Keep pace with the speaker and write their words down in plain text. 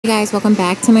Hey guys, welcome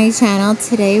back to my channel.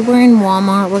 Today we're in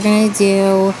Walmart. We're going to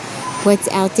do what's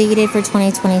outdated for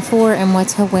 2024 and what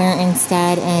to wear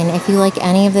instead. And if you like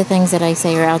any of the things that I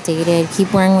say are outdated,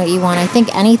 keep wearing what you want. I think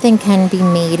anything can be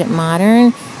made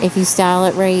modern if you style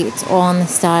it right. It's all in the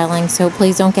styling, so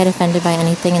please don't get offended by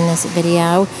anything in this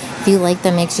video. If you like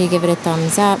them, make sure you give it a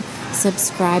thumbs up.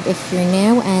 Subscribe if you're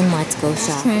new, and let's go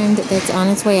shop. The trend that's on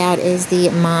its way out is the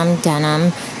mom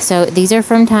denim. So these are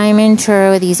from Time and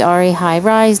True. These are a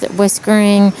high-rise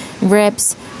whiskering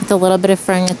rips with a little bit of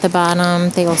front at the bottom.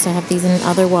 They also have these in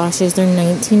other washes. They're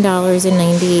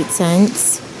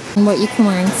 $19.98. And what you can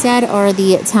wear instead are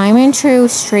the Time and True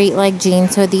straight leg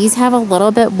jeans. So these have a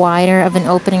little bit wider of an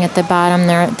opening at the bottom.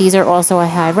 These are also a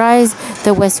high rise.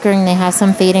 The whiskering, they have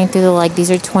some fading through the leg. These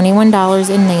are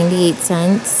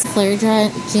 $21.98. Flare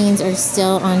jeans are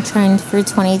still on trend for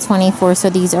 2024. So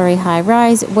these are a high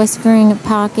rise, whiskering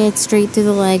pocket, straight through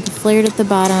the leg, flared at the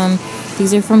bottom.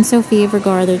 These are from Sofia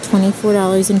Vergara. They're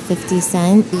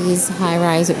 $24.50. These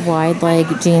high-rise wide leg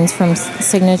jeans from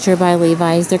Signature by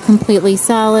Levi's. They're completely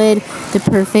solid. The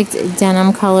perfect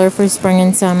denim color for spring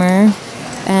and summer.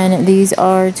 And these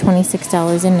are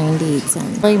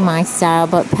 $26.98. Really my style,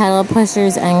 but pedal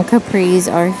pushers and capris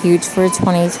are huge for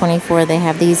 2024. They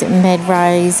have these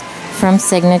mid-rise from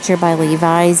Signature by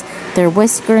Levi's. They're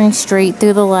whiskering straight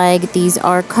through the leg. These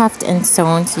are cuffed and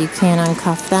sewn, so you can't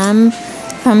uncuff them.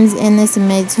 Comes in this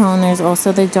mid-tone. There's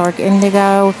also the dark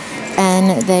indigo,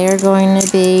 and they are going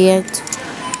to be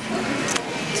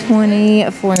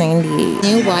 $24.98.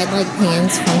 New wide leg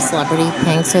pants from Celebrity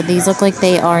Pink. So these look like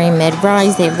they are a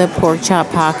mid-rise. They have the pork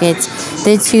chop pockets,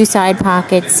 the two side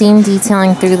pockets, seam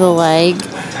detailing through the leg,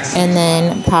 and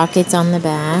then pockets on the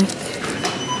back.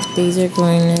 These are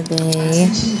going to be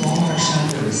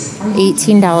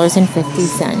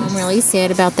 $18.50. I'm really sad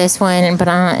about this one, and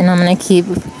I'm going to keep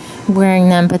wearing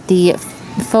them, but the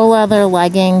faux leather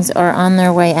leggings are on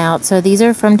their way out. So these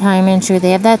are from Time and True.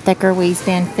 They have that thicker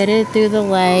waistband fitted through the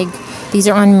leg. These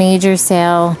are on major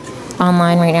sale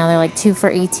online right now. They're like 2 for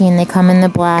 $18. They come in the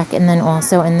black and then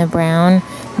also in the brown.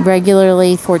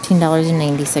 Regularly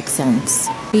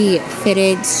 $14.96. The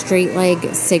fitted straight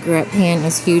leg cigarette pant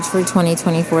is huge for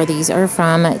 2024. These are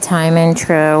from Time and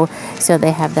True. So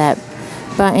they have that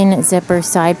button zipper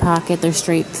side pocket. They're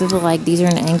straight through the leg. These are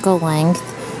an ankle length.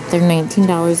 They're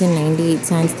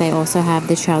 $19.98. They also have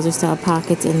the trouser style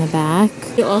pockets in the back.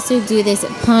 You also do this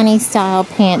Pawnee style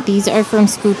pant. These are from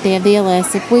Scoop. They have the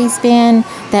elastic waistband,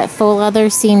 that faux leather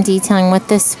seam detailing with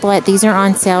the split. These are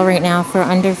on sale right now for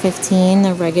under $15.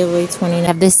 They're regularly $20. They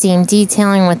have the seam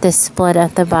detailing with the split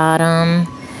at the bottom.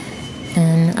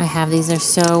 And I have these. They're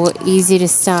so easy to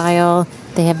style.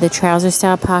 They have the trouser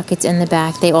style pockets in the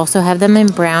back. They also have them in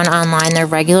brown online. They're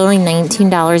regularly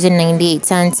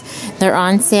 $19.98. They're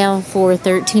on sale for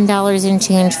 $13 and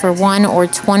change for one, or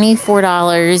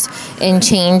 $24 and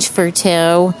change for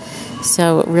two.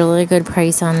 So really good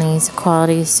price on these.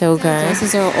 Quality is so good.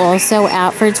 Dresses are also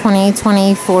out for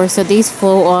 2024. So these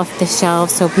flow off the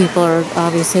shelves, so people are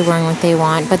obviously wearing what they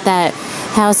want. But that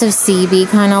House of CB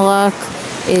kind of look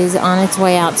is on its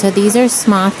way out. So these are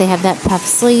smock. They have that puff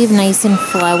sleeve, nice and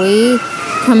flowy.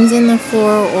 Comes in the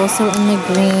floral, also in the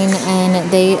green, and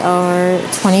they are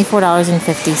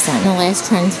 $24.50. In the last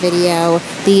trends video,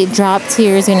 the drop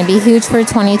tier is going to be huge for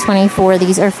 2024.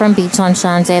 These are from Beach Lunch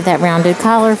Lounge. They have that rounded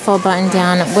collar, full button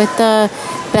down with the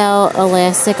bell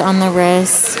elastic on the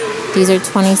wrist. These are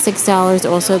 $26.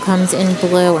 Also comes in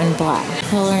blue and black.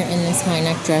 Color in this high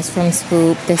neck dress from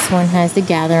Scoop. This one has the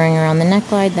gathering around the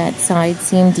neckline, that side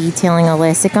seam detailing,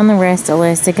 elastic on the wrist,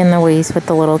 elastic in the waist with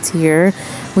the little tier.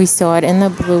 We saw it in the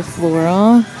blue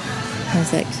floral. Has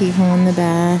that keyhole in the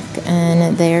back,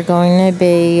 and they are going to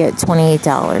be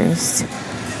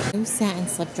 $28. New satin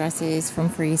slip dresses from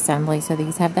Free Assembly. So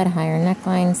these have that higher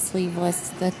neckline,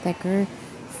 sleeveless, the thicker,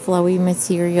 flowy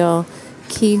material,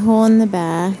 keyhole in the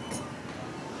back.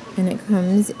 And it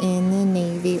comes in the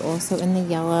navy, also in the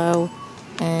yellow,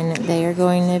 and they are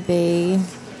going to be,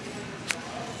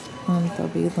 they'll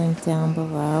be linked down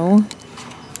below.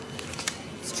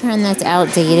 This trend that's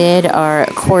outdated are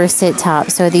corset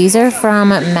tops. So these are from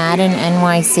Madden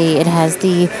NYC. It has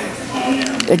the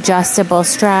adjustable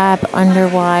strap,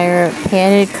 underwire,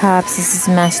 padded cups. This is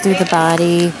mesh through the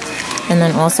body, and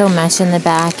then also mesh in the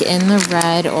back in the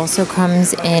red. Also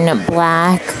comes in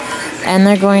black, and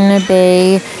they're going to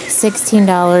be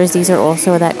 $16. These are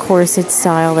also that corset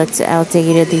style that's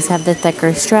outdated. These have the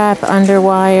thicker strap,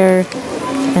 underwire,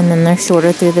 and then they're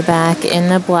shorter through the back in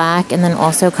the black, and then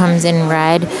also comes in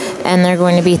red. and they're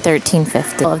going to be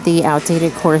 $13.50. All of the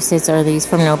outdated corsets are these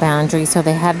from No Boundaries. So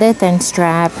they have the thin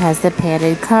strap, has the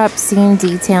padded cup, seam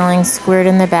detailing, squared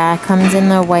in the back, comes in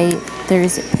the white.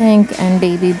 There's pink and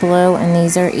baby blue, and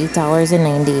these are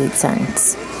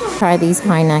 $8.98. Try these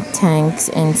high neck tanks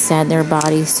instead. They're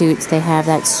bodysuits. They have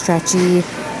that stretchy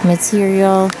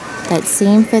material, that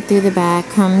seam fit through the back,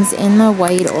 comes in the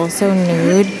white, also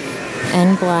nude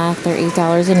and black. They're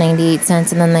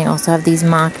 $8.98, and then they also have these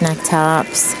mock neck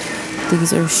tops.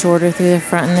 These are shorter through the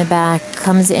front and the back,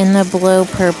 comes in the blue,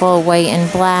 purple, white,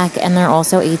 and black, and they're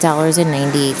also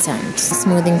 $8.98.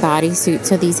 Smoothing bodysuit.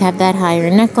 So these have that higher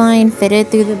neckline fitted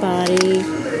through the body.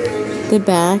 The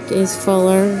back is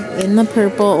fuller in the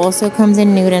purple, also comes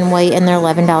in nude and white, and they're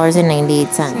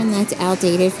 $11.98. And that's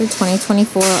outdated for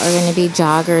 2024 are going to be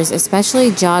joggers,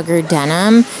 especially jogger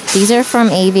denim. These are from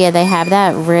Avia. They have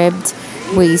that ribbed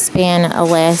waistband,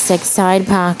 elastic side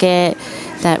pocket,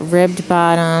 that ribbed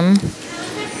bottom.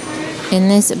 In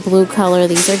this blue color,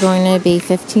 these are going to be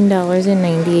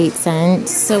 $15.98.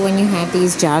 So when you have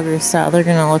these jogger style, they're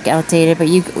going to look outdated, but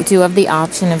you do have the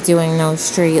option of doing no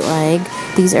straight leg.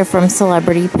 These are from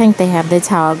Celebrity Pink. They have the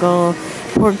toggle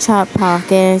pork chop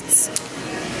pockets.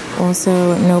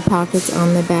 Also, no pockets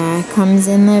on the back. Comes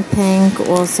in the pink,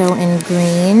 also in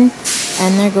green,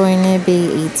 and they're going to be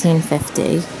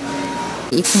 $18.50.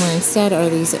 You can wear instead are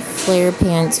these flare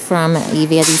pants from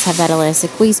Avia. These have that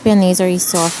elastic waistband. These are a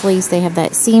soft fleece. They have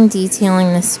that seam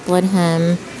detailing, the split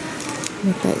hem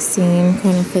with that seam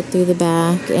kind of fit through the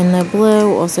back. And the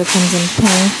blue also comes in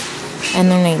pink,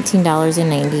 and they're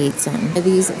 $19.98.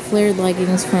 These flared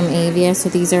leggings from Avia. So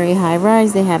these are a high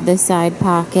rise. They have this side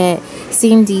pocket,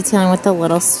 seam detailing with a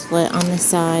little slit on the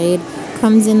side.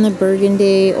 Comes in the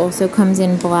burgundy, also comes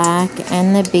in black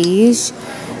and the beige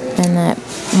and that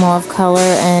mauve color,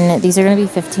 and these are going to be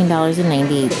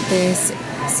 $15.98. This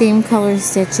same color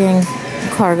stitching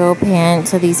cargo pant.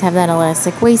 So these have that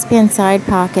elastic waistband, side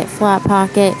pocket, flat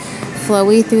pocket,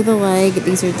 flowy through the leg.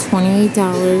 These are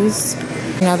 $28.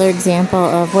 Another example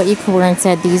of what you could wear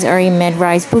instead. These are a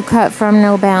mid-rise boot cut from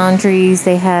No Boundaries.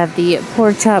 They have the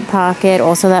pork chop pocket,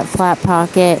 also that flat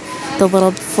pocket, the little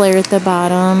flare at the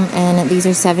bottom, and these are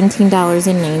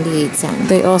 $17.98.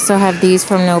 They also have these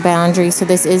from No Boundaries. So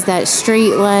this is that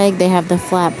straight leg. They have the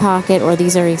flat pocket, or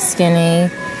these are a skinny.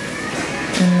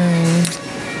 And then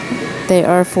they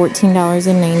are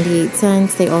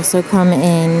 $14.98. They also come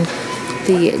in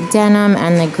the denim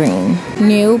and the green.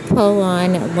 New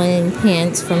pull-on linen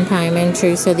pants from Time and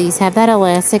True. So these have that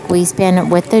elastic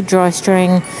waistband with the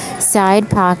drawstring,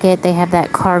 side pocket. They have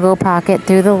that cargo pocket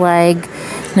through the leg,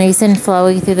 nice and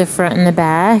flowy through the front and the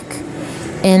back.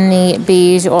 In the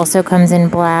beige, also comes in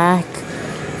black.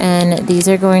 And these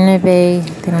are going to be,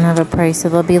 they don't have a price, so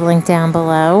they'll be linked down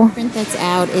below. The print that's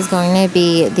out is going to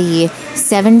be the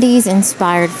 70s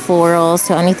inspired florals.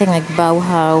 So anything like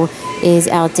boho is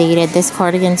outdated. This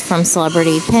cardigan's from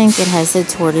Celebrity Pink. It has the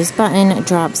tortoise button,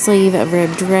 drop sleeve,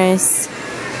 ribbed wrist.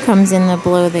 Comes in the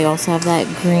blue. They also have that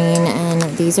green, and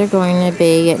these are going to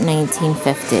be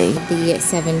 $19.50. The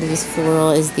 70s floral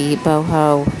is the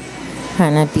boho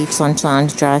kind of beach lunch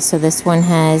lounge dress. So this one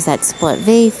has that split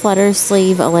V, flutter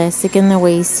sleeve, elastic in the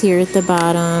waist here at the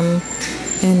bottom.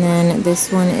 And then this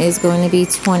one is going to be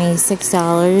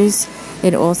 $26.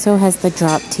 It also has the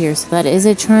drop tier, so that is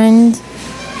a trend.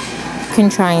 Can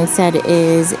try instead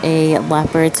is a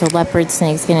leopard. So leopard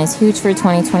snakeskin is huge for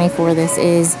 2024. This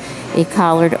is a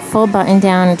collared full button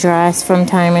down dress from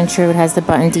Time and True. It has the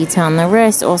button detail on the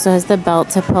wrist, also has the belt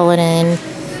to pull it in.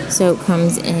 So it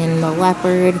comes in the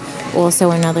leopard.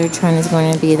 Also another trend is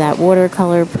going to be that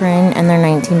watercolor print, and they're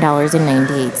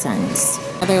 $19.98.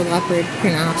 Another leopard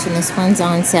print option. This one's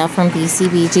on sale from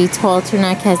BCBG. Tall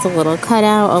turtleneck has a little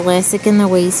cutout, elastic in the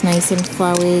waist, nice and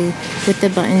flowy with the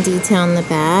button detail on the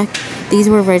back. These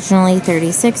were originally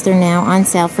 $36. They're now on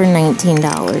sale for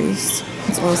 $19.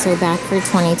 It's also back for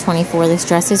 2024. This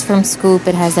dress is from Scoop.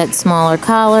 It has that smaller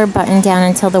collar, button down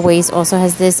until the waist. Also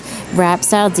has this wrap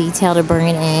style detail to bring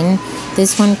it in.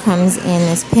 This one comes in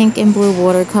this pink and blue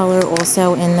watercolor,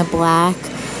 also in the black,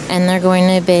 and they're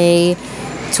going to be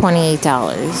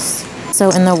 $28. So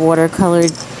in the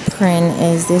watercolored print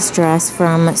is this dress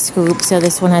from Scoop. So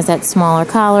this one has that smaller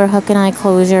collar, hook and eye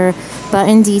closure,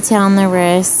 button detail on the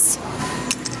wrist,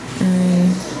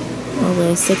 and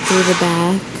elastic through the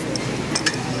back.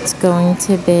 It's going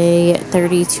to be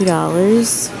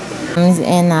 $32.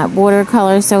 In that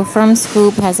watercolor. So from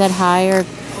Scoop, has that higher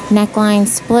neckline,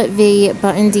 split V,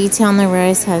 button detail on the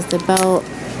wrist, has the belt,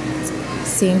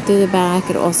 seam through the back.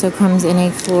 It also comes in a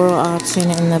floral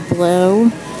option in the blue,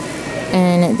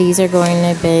 and these are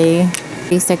going to be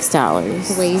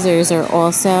 $36. Blazers are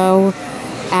also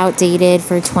outdated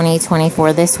for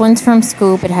 2024. This one's from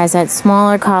Scoop. It has that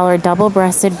smaller collar,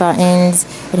 double-breasted buttons.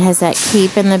 It has that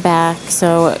cape in the back.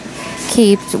 So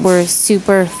capes were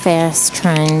super fast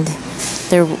trend.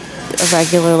 They're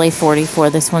regularly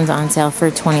 $44. This one's on sale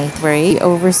for $23.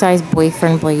 Oversized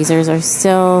boyfriend blazers are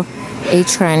still a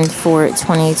trend for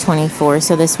 2024.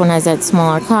 So this one has that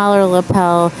smaller collar,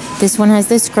 lapel. This one has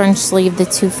the scrunch sleeve, the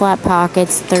 2 flat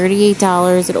pockets,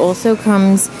 $38. It also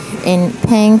comes in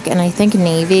pink and I think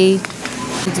navy.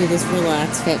 We do this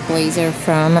relaxed fit blazer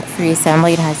from Free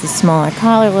Assembly. It has the smaller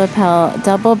collar, lapel,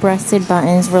 double-breasted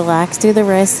buttons, relaxed through the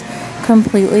wrist,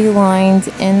 completely lined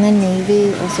in the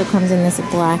navy. Also comes in this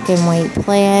black and white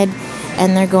plaid,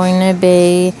 and they're going to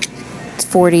be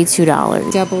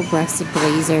 $42. Double-breasted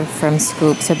blazer from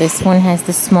Scoop. So this one has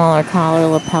the smaller collar,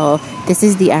 lapel. This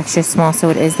is the extra small,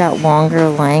 so it is that longer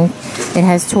length. It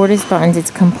has tortoise buttons. It's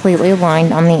completely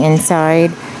lined on the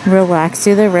inside, relaxed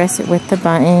through the wrist with the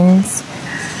buttons,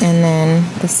 and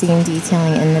then the seam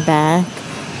detailing in the back.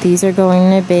 These are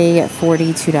going to be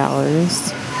 $42.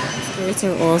 Skirts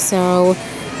are also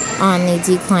on the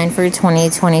decline for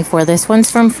 2024. This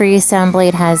one's from Free Assembly.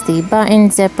 It has the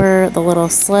button, zipper, the little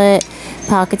slit,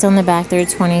 pockets on the back. They're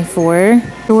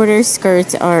 $24. Shorter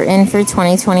skirts are in for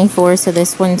 2024. So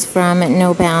this one's from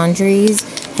No Boundaries.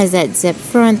 Has that zip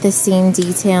front, the seam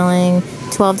detailing,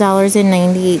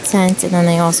 $12.98. And then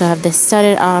they also have the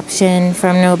studded option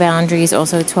from No Boundaries,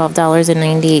 also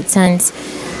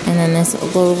 $12.98. And then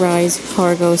this low-rise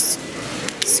cargo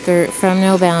skirt from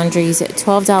No Boundaries,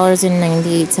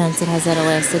 $12.98. It has that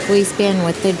elastic waistband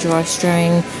with the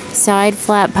drawstring, side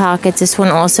flat pockets. This one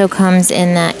also comes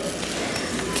in that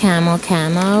camo.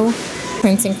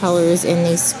 Prints and colors in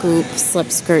the Scoop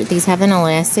slip skirt. These have an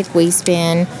elastic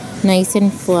waistband, nice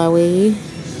and flowy,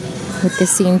 with the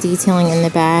seam detailing in the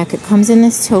back. It comes in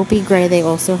this taupey gray. They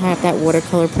also have that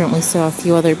watercolor print. We saw a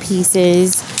few other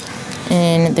pieces.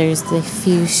 And there's the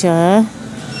fuchsia.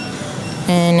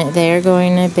 And they're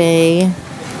going to be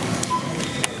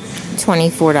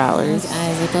 $24.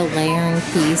 As like a layering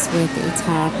piece with a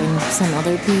top and some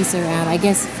other piece are out. I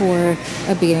guess for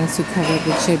a bathing suit coverage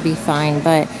it should be fine,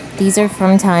 but these are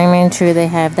from Time and True. They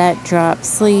have that drop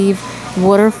sleeve.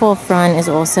 Waterfall front is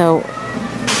also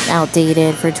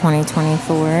outdated for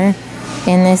 2024.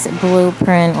 And this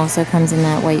blueprint also comes in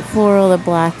that white floral, the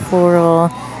black floral,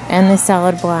 and the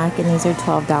solid black, and these are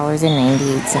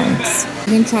 $12.98.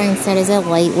 You can try instead as a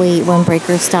lightweight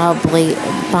windbreaker style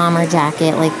bomber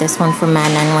jacket like this one from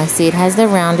Madden NYC. It has the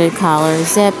rounded collar,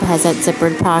 zip, has that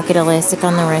zippered pocket, elastic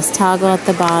on the wrist, toggle at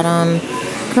the bottom.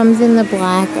 Comes in the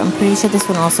black. I'm pretty sure this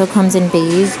one also comes in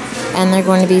beige, and they're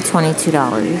going to be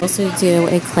 $22. Also do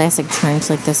a classic trench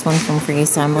like this one from Free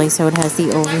Assembly. So it has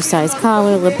the oversized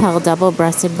collar, lapel,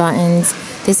 double-breasted buttons.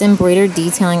 This embroidered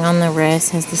detailing on the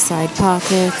wrist has the side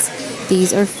pockets.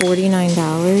 These are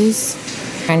 $49.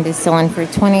 Trend is still in for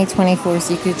 2024,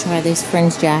 so you could try this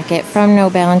fringe jacket from No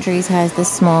Boundaries. Has the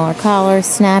smaller collar,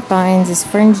 snap buttons, this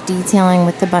fringe detailing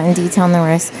with the button detail on the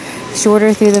wrist,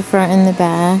 shorter through the front and the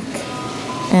back.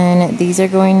 And these are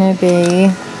going to be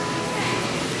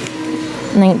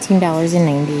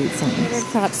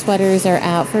 $19.98. Crop sweaters are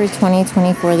out for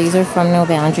 2024. These are from No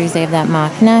Boundaries. They have that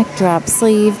mock neck, drop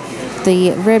sleeve.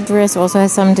 The ribbed wrist also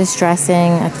has some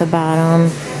distressing at the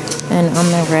bottom and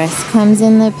on the wrist. Comes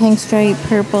in the pink stripe,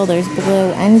 purple, there's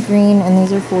blue and green, and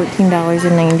these are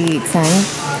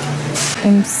 $14.98.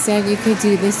 Instead, you could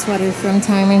do this sweater from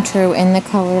Time and True in the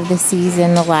color of the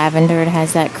season, the lavender. It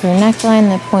has that crew neckline,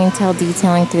 the pointel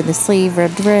detailing through the sleeve,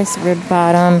 ribbed wrist, ribbed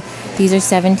bottom. These are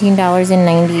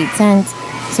 $17.98.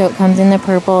 So it comes in the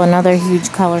purple. Another huge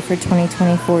color for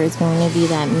 2024 is going to be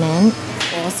that mint.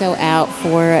 Also out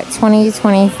for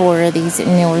 2024, these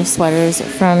newer sweaters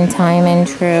from Time and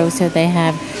True. So they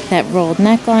have that rolled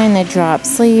neckline, the drop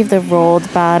sleeve, the rolled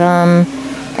bottom,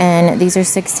 and these are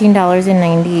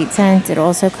 $16.98. It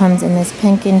also comes in this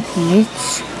pink and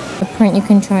peach. The print you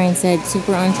can try instead,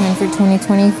 super on trend for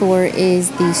 2024, is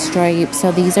the stripe.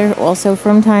 So these are also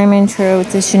from Time and True.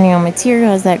 It's a chenille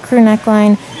material, has that crew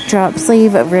neckline, drop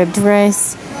sleeve, ribbed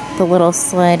wrist, the little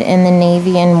slit in the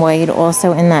navy and white,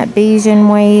 also in that beige and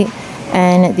white,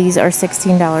 and these are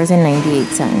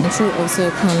 $16.98. True also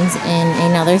comes in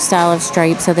another style of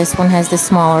stripe. So this one has the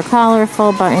smaller collar,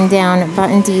 full button down,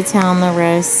 button detail on the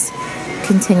wrist,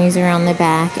 continues around the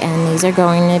back, and these are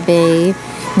going to be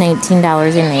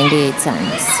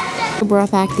 $19.98.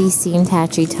 Brought back these seam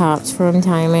tatchy tops from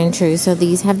Time and True. So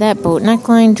these have that boat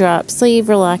neckline, drop sleeve,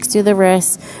 relaxed through the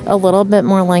wrist, a little bit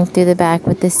more length through the back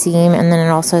with the seam, and then it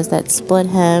also has that split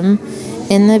hem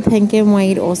in the pink and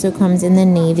white. Also comes in the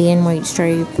navy and white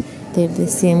stripe. They have the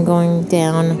seam going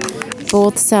down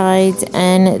both sides,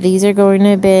 and these are going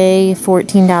to be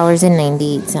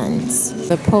 $14.98.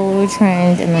 The polo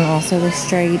trend, and then also the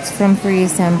stripes from Free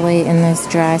Assembly in this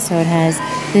dress. So it has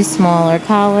this smaller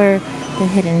collar, the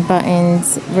hidden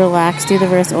buttons, relaxed through the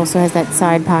wrist, also has that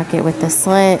side pocket with the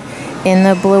slit in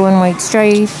the blue and white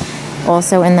stripe,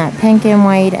 also in that pink and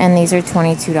white, and these are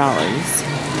 $22.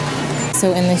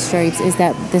 So in the stripes is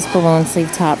that this balloon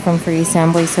sleeve top from Free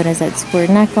Assembly. So it has that squared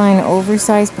neckline,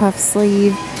 oversized puff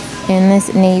sleeve in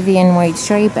this navy and white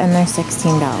stripe, and they're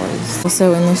 $16.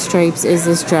 Also in the stripes is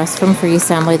this dress from Free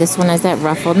Assembly. This one has that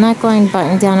ruffled neckline,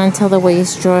 button down until the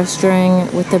waist, drawstring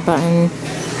with the button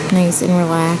nice and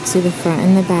relaxed through the front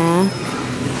and the back.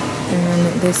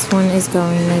 And this one is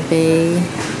going to be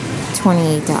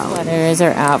 $28. Sweaters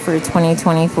are out for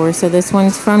 2024. So this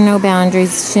one's from No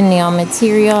Boundaries, chenille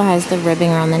material, has the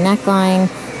ribbing around the neckline,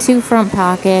 2 front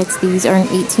pockets. These are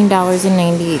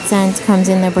 $18.98. Comes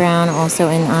in the brown, also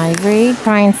in ivory.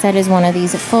 Try and set is one of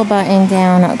these full button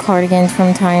down cardigans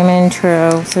from Time and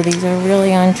True. So these are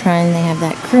really on trend. They have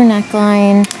that crew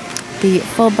neckline, the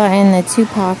full button, the 2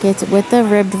 pockets with the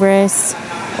ribbed wrists.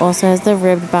 Also has the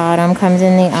ribbed bottom, comes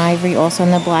in the ivory, also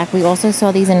in the black. We also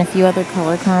saw these in a few other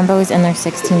color combos, and they're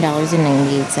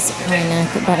 $16.98. High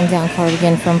neck button down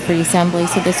cardigan from Free Assembly.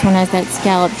 So this one has that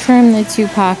scallop trim, the 2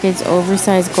 pockets,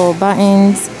 oversized gold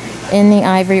buttons in the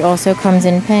ivory, also comes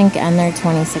in pink, and they're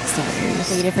 $26.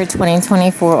 Completed for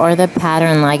 2024 are the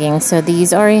pattern leggings. So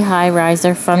these are a high rise.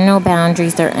 They're from No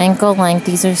Boundaries. They're ankle length.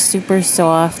 These are super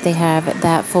soft. They have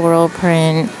that floral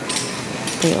print.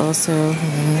 They also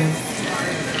have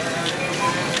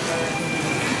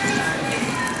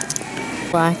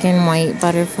black and white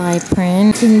butterfly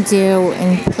print. You can do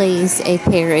and place a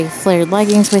pair of flared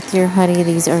leggings with your hoodie.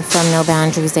 These are from No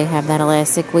Boundaries. They have that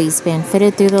elastic waistband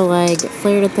fitted through the leg,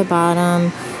 flared at the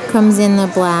bottom, comes in the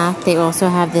black. They also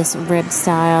have this rib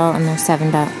style, and they're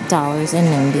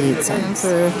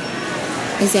 $7.98.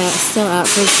 Is still out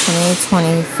for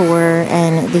 2024,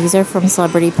 and these are from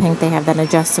Celebrity Pink. They have that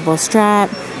adjustable strap,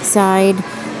 side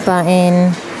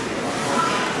button.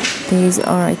 These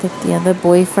are, I think, the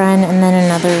boyfriend, and then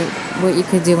another, what you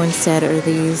could do instead are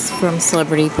these from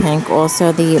Celebrity Pink.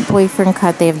 Also, the boyfriend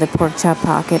cut, they have the pork chop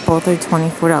pocket. Both are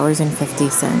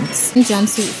 $24.50.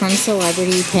 Jumpsuit from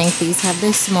Celebrity Pink. These have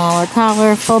the smaller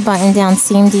collar, full button down,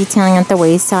 seam detailing at the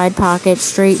waist, side pocket,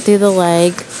 straight through the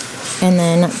leg, and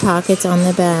then pockets on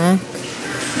the back.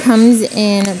 Comes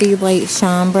in the light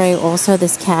chambray, also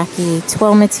this khaki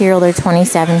twill material. They're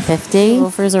 $27.50.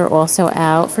 Loafers are also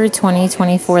out for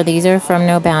 2024. These are from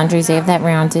No Boundaries. They have that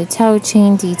rounded toe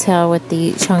chain detail with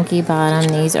the chunky bottom.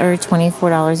 These are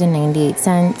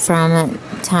 $24.98 from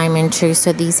Time and True.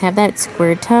 So these have that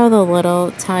squared toe, the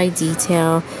little tie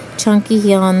detail, chunky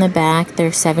heel on the back.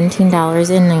 They're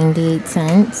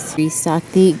 $17.98. Restock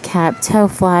the cap toe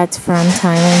flats from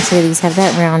Time and True. These have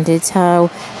that rounded toe.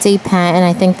 It's a patent, and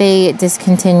I think they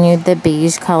discontinued the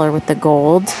beige color with the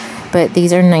gold, but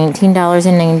these are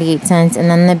 $19.98, and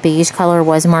then the beige color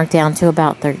was marked down to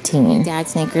about $13. Dad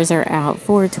sneakers are out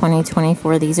for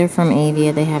 2024. These are from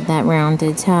Avia. They have that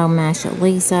rounded toe, mesh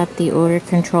lace up, the odor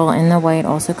control in the white,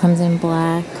 also comes in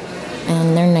black,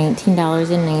 and they're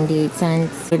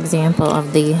 $19.98. Example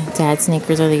of the dad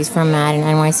sneakers are these from Madden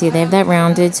NYC. They have that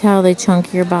rounded toe, the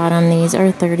chunkier bottom. These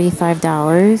are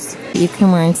 $35. You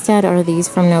can wear instead are these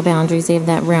from No Boundaries. They have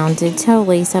that rounded toe,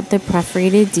 lace up, the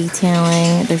perforated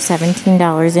detailing. They're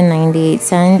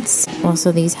 $17.98.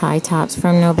 Also these high tops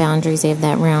from No Boundaries. They have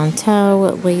that round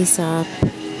toe, lace up,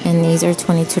 and these are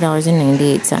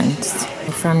 $22.98.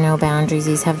 From No Boundaries,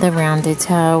 these have the rounded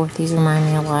toe. These remind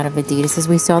me a lot of Adidas's.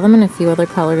 We saw them in a few other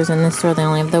colors in the store. They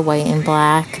only have the white and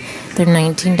black. They're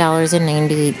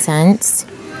 $19.98.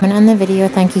 I'm gonna end the video.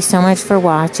 Thank you so much for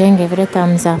watching. Give it a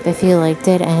thumbs up if you liked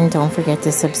it, and don't forget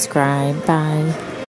to subscribe. Bye.